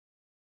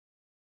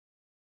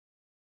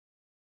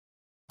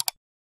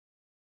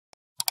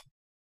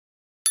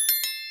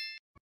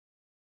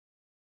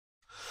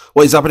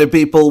What is happening,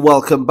 people?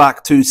 Welcome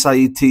back to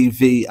Saeed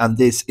TV, and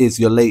this is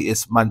your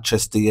latest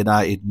Manchester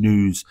United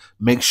news.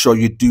 Make sure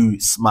you do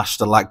smash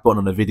the like button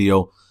on the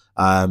video.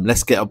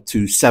 Let's get up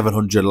to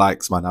 700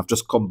 likes, man. I've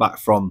just come back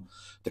from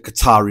the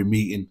Qatari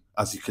meeting,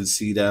 as you can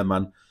see there,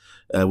 man.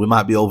 We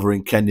might be over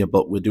in Kenya,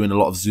 but we're doing a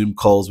lot of Zoom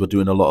calls. We're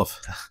doing a lot of...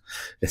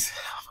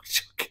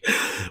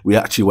 we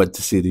actually went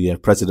to see the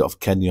president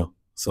of Kenya,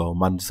 so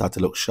man just had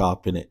to look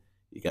sharp in it.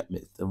 You get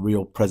me? The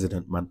real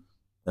president, man.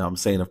 I'm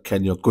saying of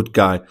Kenya, good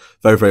guy,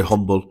 very, very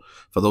humble.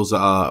 For those that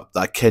are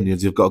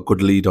Kenyans, you've got a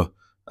good leader.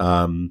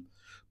 But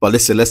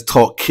listen, let's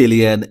talk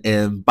Kylian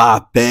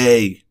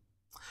Mbappe.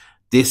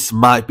 This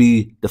might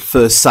be the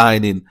first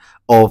signing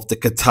of the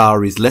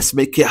Qataris. Let's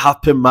make it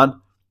happen,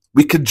 man.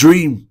 We can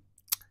dream.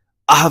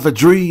 I have a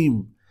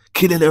dream.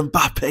 Kylian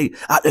Mbappe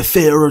at the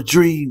Theatre of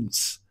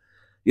Dreams.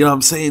 You know what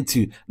I'm saying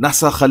to you?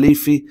 Nasser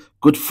Khalifi,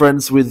 good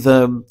friends with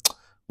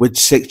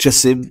Sheikh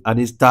Jassim and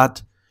his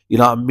dad. You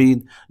know what I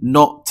mean?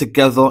 Not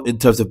together in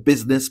terms of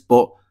business,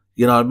 but,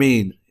 you know what I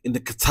mean? In the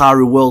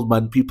Qatari world,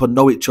 man, people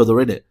know each other,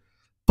 innit?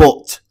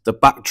 But the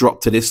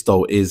backdrop to this,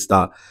 though, is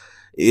that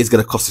it is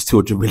going to cost us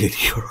 200 million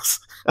euros.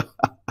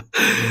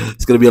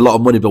 It's going to be a lot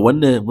of money. But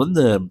when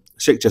the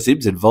Sheikh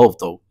Jassim's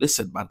involved, though,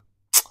 listen, man,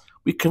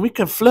 we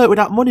can flirt with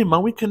that money,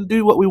 man. We can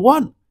do what we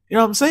want. You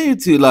know what I'm saying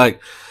to you?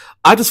 Like,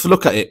 I just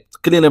look at it.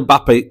 Kylian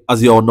Mbappe,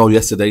 as you all know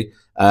yesterday,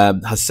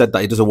 has said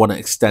that he doesn't want to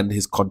extend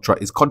his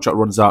contract. His contract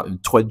runs out in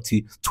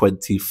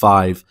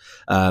 2025.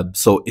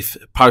 So if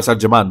Paris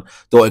Saint-Germain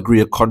don't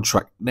agree a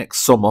contract next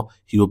summer,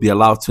 he will be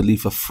allowed to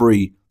leave for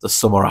free the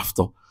summer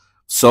after.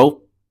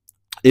 So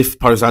if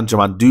Paris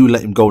Saint-Germain do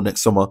let him go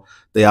next summer,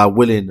 they are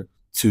willing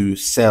to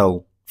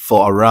sell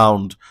for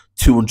around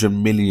 200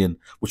 million,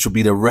 which will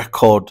be the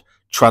record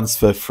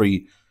transfer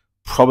free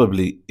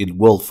probably in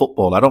world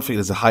football. I don't think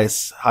there's a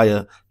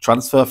higher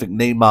transfer. I think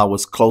Neymar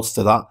was close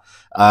to that.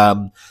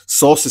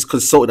 Sources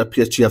consulted at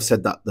PSG have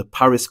said that the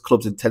Paris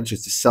club's intention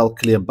is to sell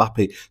Kylian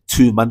Mbappe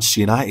to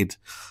Manchester United.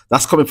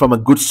 That's coming from a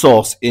good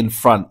source in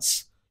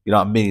France. You know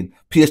what I mean?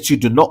 PSG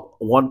do not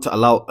want to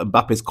allow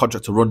Mbappe's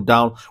contract to run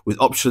down, with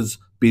options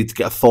being to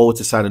get a forward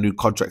to sign a new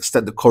contract,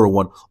 extend the current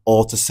one,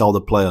 or to sell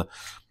the player.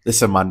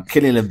 Listen, man,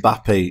 Kylian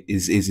Mbappe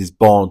is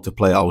born to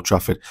play at Old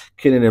Trafford.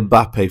 Kylian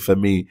Mbappe, for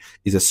me,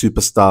 is a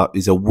superstar.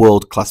 He's a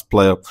world-class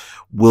player.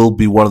 Will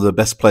be one of the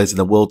best players in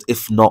the world,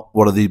 if not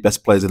one of the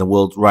best players in the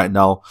world right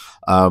now.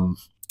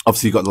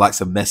 Obviously, you've got the likes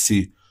of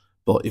Messi.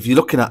 But if you're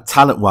looking at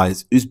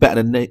talent-wise, who's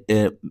better than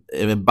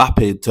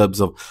Mbappe in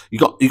terms of... You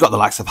got the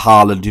likes of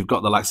Haaland. You've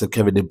got the likes of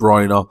Kevin De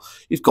Bruyne.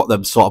 You've got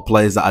them sort of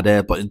players that are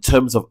there. But in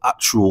terms of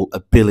actual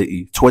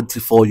ability,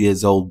 24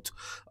 years old...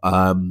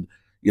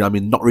 you know what I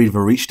mean? Not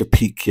even reached the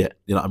peak yet.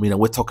 You know what I mean?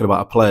 And we're talking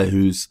about a player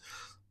who's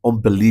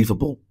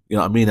unbelievable. You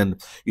know what I mean? And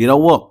you know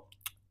what?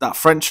 That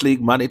French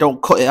league, man, it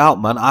don't cut it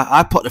out, man.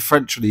 I put the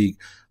French league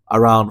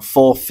around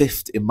 4th,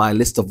 5th in my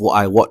list of what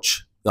I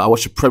watch. I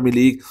watch the Premier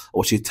League, I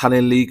watch the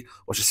Italian league,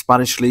 I watch the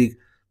Spanish league,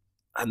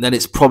 and then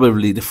it's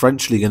probably the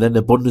French league and then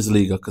the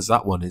Bundesliga, because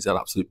that one is an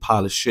absolute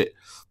pile of shit.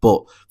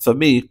 But for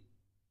me,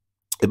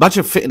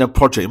 imagine fitting a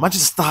project. Imagine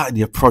starting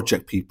your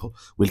project, people,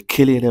 with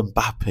Kylian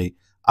Mbappe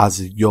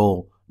as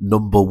your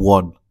number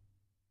one,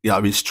 you know what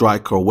I mean,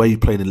 striker, or where you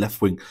playing in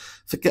left wing.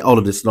 Forget all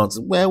of this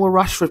nonsense. Where will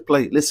Rashford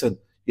play? Listen,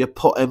 you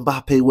put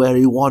Mbappe where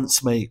he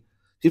wants, mate.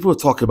 People are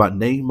talking about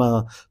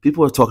Neymar.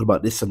 People are talking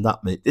about this and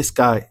that, mate. This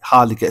guy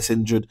hardly gets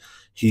injured.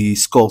 He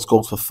scores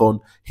goals for fun.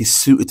 He's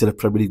suited to the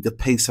Premier League. The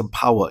pace and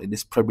power in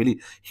this Premier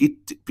League.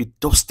 He'd be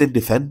dusting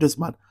defenders,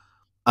 man.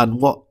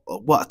 And what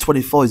at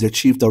 24 he's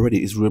achieved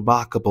already is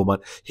remarkable, man.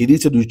 He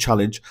needs a new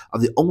challenge.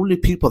 And the only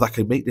people that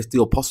can make this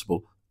deal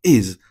possible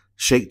is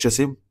Sheikh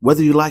Jassim,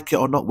 whether you like it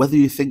or not, whether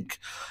you think,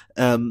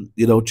 you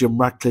know, Jim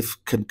Ratcliffe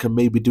can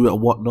maybe do it or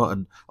whatnot.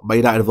 And Man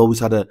United have always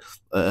had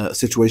a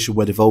situation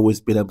where they've always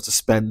been able to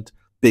spend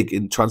big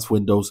in transfer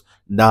windows.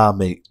 Nah,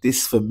 mate,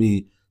 this for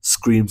me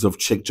screams of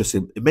Sheikh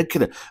Jassim.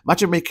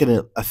 Imagine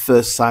making a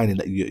first signing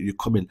that you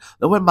come in.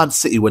 Now, when Man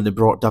City, when they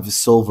brought David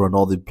Silva and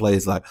all the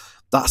players, like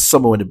that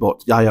summer when they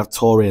brought Yaya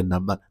Toure and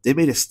them, man, they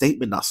made a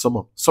statement that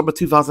summer. Summer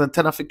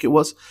 2010, I think it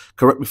was.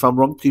 Correct me if I'm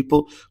wrong,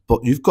 people.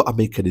 But you've got to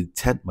make an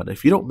intent, man.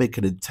 If you don't make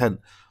an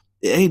intent,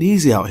 it ain't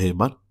easy out here,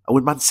 man. And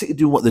with Man City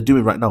doing what they're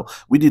doing right now,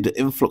 we need an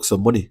influx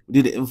of money.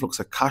 We need an influx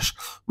of cash.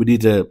 We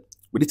need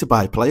to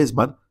buy players,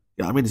 man.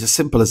 You know what I mean? It's as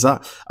simple as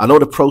that. I know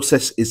the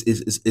process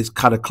is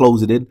kind of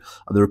closing in,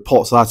 and the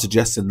reports are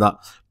suggesting that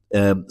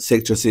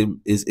Sheikh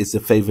Jassim is the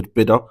favoured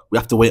bidder. We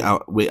have to wait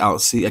out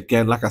and see.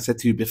 Again, like I said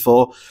to you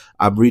before,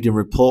 I'm reading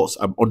reports,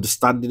 I'm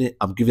understanding it,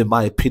 I'm giving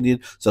my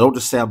opinion. So don't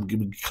just say I'm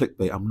giving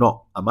clickbait. I'm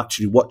not. I'm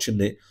actually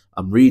watching it,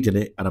 I'm reading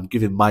it, and I'm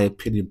giving my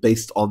opinion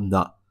based on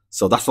that.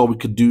 So that's all we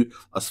can do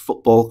as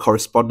football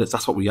correspondents.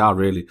 That's what we are,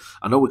 really.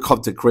 I know we're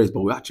content creators,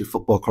 but we're actually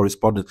football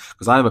correspondents,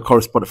 because I am a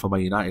correspondent for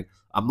Man United.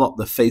 I'm not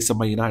the face of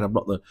Man United. I'm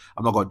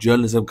not got a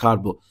journalism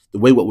card, but the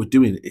way what we're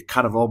doing, it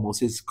kind of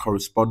almost is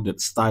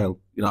correspondent style.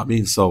 You know what I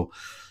mean? So,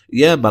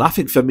 yeah, man, I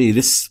think for me,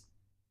 this,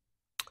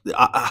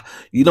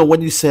 you know,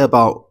 when you say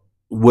about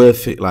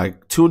worth it.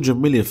 Like 200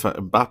 million for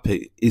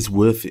Mbappe is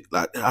worth it.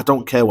 Like I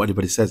don't care what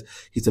anybody says.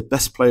 He's the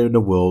best player in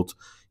the world.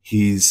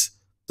 He's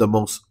the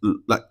most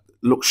like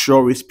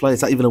luxurious player.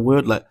 Is that even a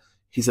word? Like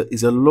he's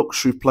a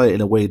luxury player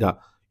in a way that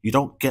you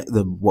don't get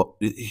them. What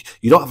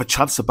you don't have a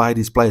chance to buy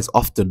these players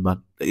often,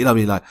 man. You know what I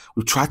mean? Like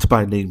we've tried to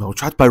buy Neymar, we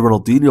tried to buy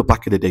Ronaldinho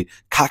back in the day,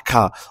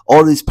 Kaká,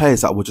 all these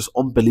players that were just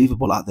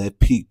unbelievable at their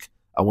peak,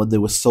 and when they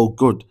were so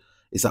good,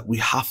 is that we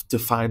have to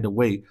find a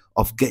way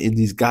of getting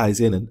these guys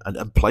in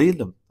and playing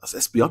them.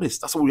 Let's be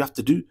honest, that's what we have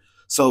to do.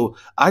 So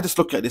I just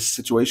look at this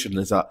situation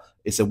as that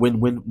it's a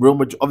win-win. Real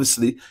Madrid,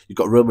 obviously, you've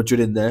got Real Madrid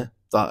in there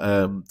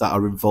that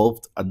are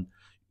involved, and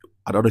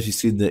I don't know if you've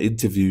seen the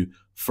interview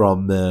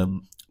from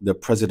the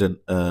president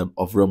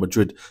of Real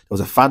Madrid. There was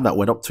a fan that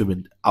went up to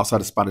him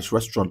outside a Spanish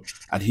restaurant,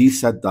 and he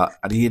said that,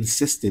 and he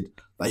insisted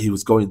that he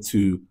was going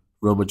to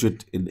Real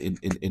Madrid in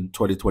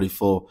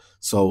 2024.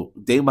 So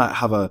they might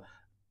have a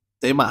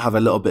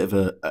little bit of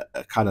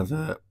a kind of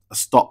a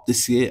stop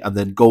this year and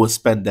then go and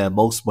spend their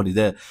most money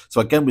there.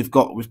 So again, we've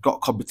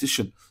got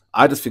competition.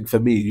 I just think for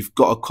me, you've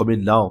got to come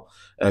in now.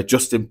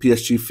 Just in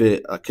PSG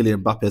fit,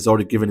 Kylian Mbappe has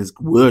already given his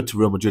word to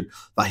Real Madrid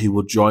that he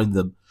will join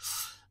them.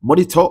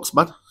 Money talks,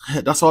 man.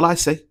 That's all I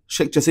say.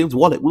 Sheikh Jassim's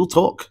wallet will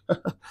talk.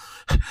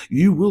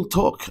 You will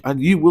talk, and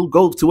you will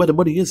go to where the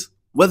money is.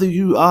 Whether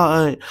you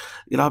are,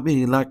 you know what I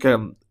mean, like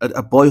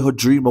a boyhood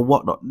dream or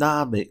whatnot.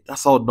 Nah, mate,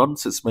 that's all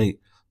nonsense, mate.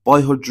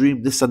 Boyhood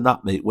dream, this and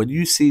that, mate. When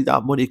you see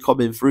that money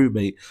coming through,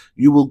 mate,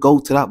 you will go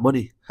to that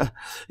money.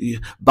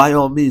 By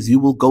all means, you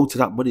will go to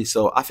that money.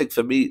 So I think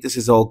for me, this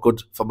is all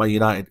good for Man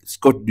United. It's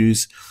good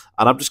news,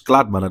 and I'm just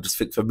glad, man. I just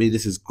think for me,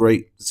 this is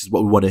great. This is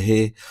what we want to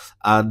hear,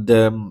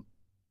 and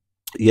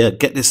yeah,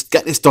 get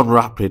this done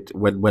rapid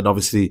when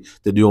obviously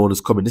the new owner's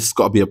coming. This has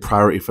got to be a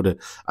priority for the,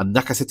 and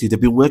like I said to you,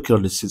 they've been working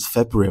on this since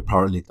February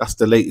apparently. That's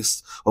the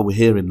latest what we're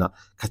hearing, that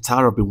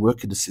Qatar have been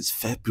working this since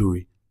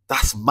February.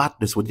 That's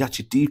madness when you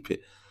actually deep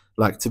it.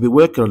 Like to be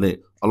working on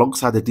it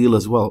alongside the deal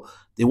as well.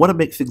 They want to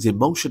make things in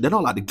motion. They're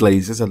not like the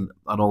Glazers and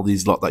all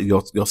these lot that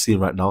you're seeing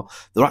right now.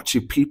 They're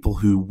actually people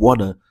who want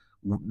to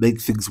make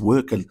things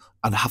work and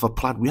have a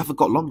plan. We haven't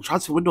got long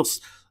transfer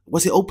windows.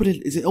 Was it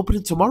opening? Is it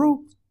opening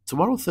tomorrow?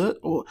 Tomorrow, third?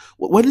 Or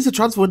when is the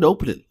transfer window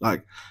opening?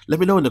 Like, let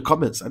me know in the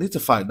comments. I need to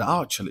find that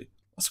out, actually.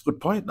 That's a good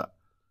point, that.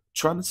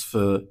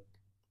 Transfer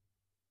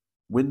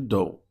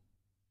window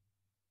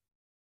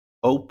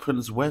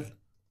opens when? Let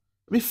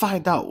me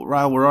find out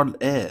while we're on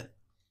air.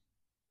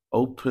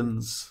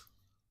 Opens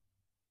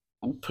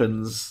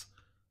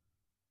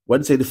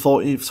Wednesday the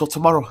 14th. So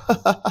tomorrow.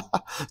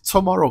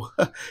 Tomorrow.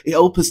 It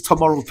opens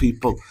tomorrow,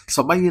 people.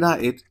 So Man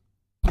United,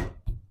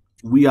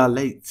 we are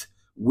late.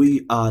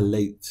 We are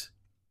late.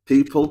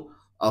 People,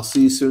 I'll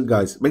see you soon,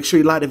 guys. Make sure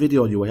you like the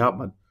video on your way out,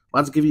 man.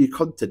 Man's giving you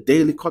content,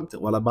 daily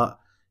content while I'm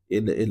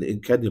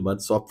in Kenya,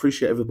 man. So I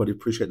appreciate everybody,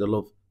 appreciate the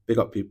love. Big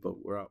up, people.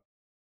 We're out.